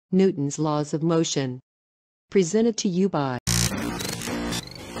Newton's laws of motion. Presented to you by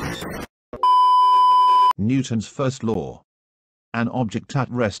Newton's first law. An object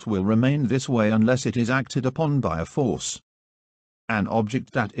at rest will remain this way unless it is acted upon by a force. An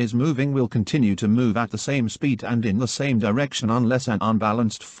object that is moving will continue to move at the same speed and in the same direction unless an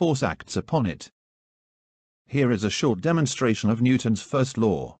unbalanced force acts upon it. Here is a short demonstration of Newton's first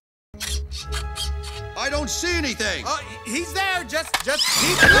law. I don't see anything! He's there! Just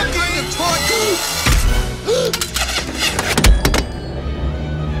keep looking!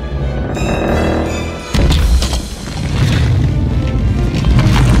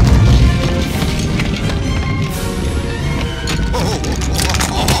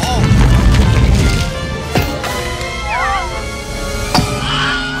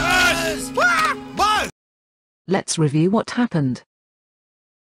 Let's review what happened.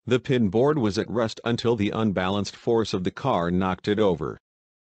 The pin board was at rest until the unbalanced force of the car knocked it over.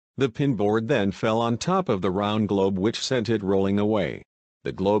 The pin board then fell on top of the round globe, which sent it rolling away.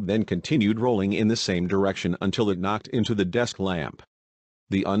 The globe then continued rolling in the same direction until it knocked into the desk lamp.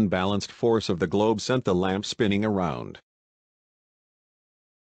 The unbalanced force of the globe sent the lamp spinning around.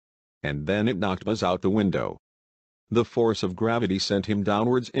 And then it knocked Buzz out the window. The force of gravity sent him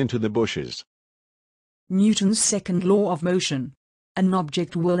downwards into the bushes. Newton's second law of motion. An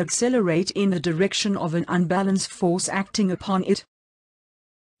object will accelerate in the direction of an unbalanced force acting upon it.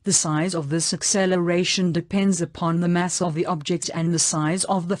 The size of this acceleration depends upon the mass of the object and the size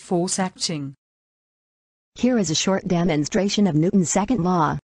of the force acting. Here is a short demonstration of Newton's second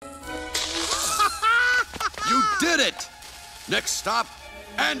law. You did it! Next stop,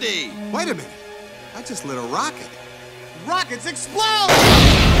 Andy! Wait a minute. I just lit a rocket. Rockets explode!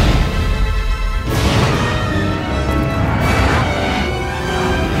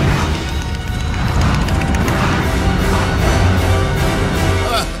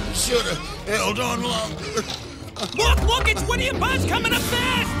 Should've held on longer. Look, it's Woody and Buzz coming up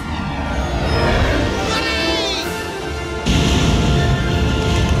fast!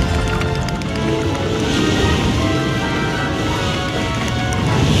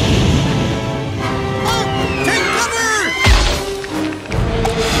 Take cover!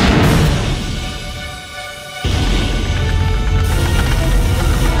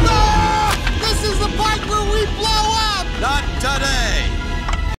 No! This is the part where we blow up! Not today!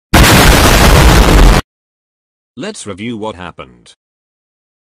 Let's review what happened.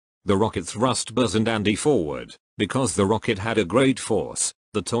 The rocket thrust Buzz and Andy forward. Because the rocket had a great force,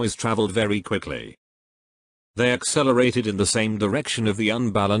 the toys traveled very quickly. They accelerated in the same direction of the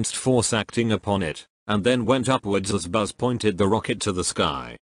unbalanced force acting upon it, and then went upwards as Buzz pointed the rocket to the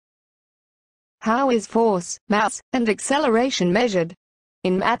sky. How is force, mass, and acceleration measured?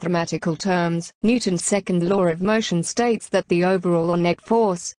 In mathematical terms, Newton's second law of motion states that the overall or net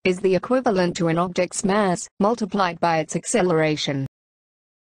force is the equivalent to an object's mass multiplied by its acceleration.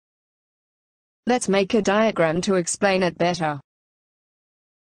 Let's make a diagram to explain it better.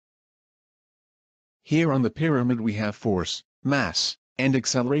 Here on the pyramid we have force, mass, and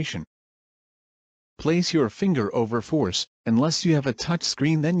acceleration. Place your finger over force. Unless you have a touch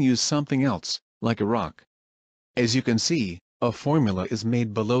screen, then use something else, like a rock. As you can see, a formula is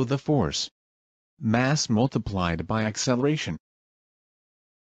made below the force. Mass multiplied by acceleration.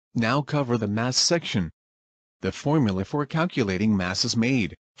 Now cover the mass section. The formula for calculating mass is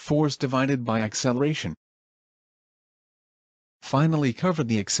made, force divided by acceleration. Finally cover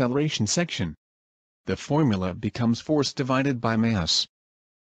the acceleration section. The formula becomes force divided by mass.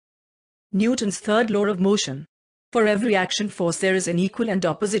 Newton's third law of motion. For every action force there is an equal and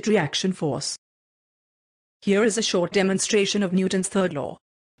opposite reaction force. Here is a short demonstration of Newton's third law.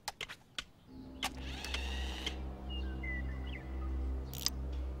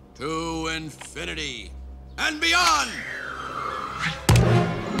 To infinity and beyond!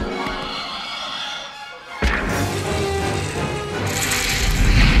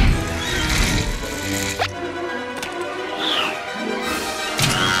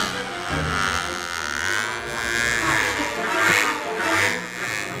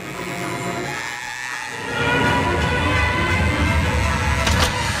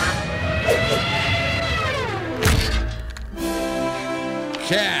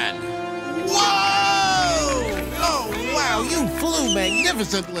 Can. Whoa! Oh, wow, you flew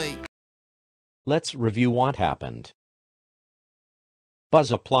magnificently! Let's review what happened.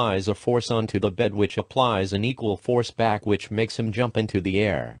 Buzz applies a force onto the bed, which applies an equal force back, which makes him jump into the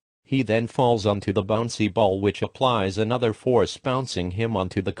air. He then falls onto the bouncy ball, which applies another force, bouncing him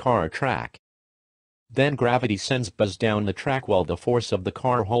onto the car track. Then gravity sends Buzz down the track while the force of the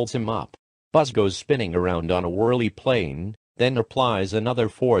car holds him up. Buzz goes spinning around on a whirly plane. then applies another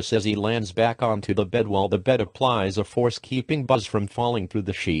force as he lands back onto the bed while the bed applies a force keeping Buzz from falling through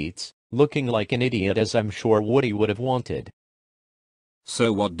the sheets, looking like an idiot as I'm sure Woody would have wanted.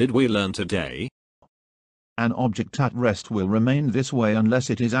 So what did we learn today? An object at rest will remain this way unless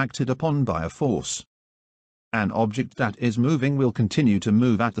it is acted upon by a force. An object that is moving will continue to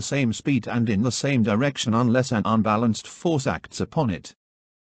move at the same speed and in the same direction unless an unbalanced force acts upon it.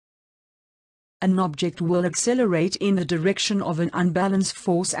 An object will accelerate in the direction of an unbalanced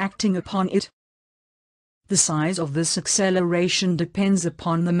force acting upon it. The size of this acceleration depends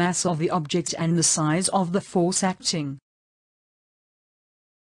upon the mass of the object and the size of the force acting.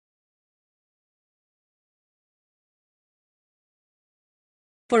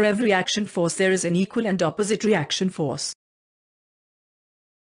 For every action force there is an equal and opposite reaction force.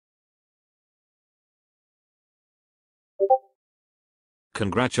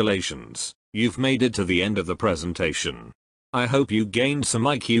 Congratulations, you've made it to the end of the presentation. I hope you gained some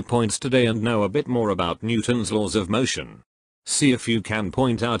IQ points today and know a bit more about Newton's laws of motion. See if you can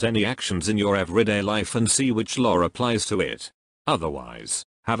point out any actions in your everyday life and see which law applies to it. Otherwise,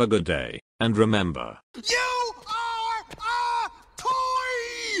 have a good day, and remember, You are a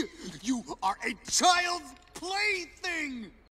toy! You are a child's plaything!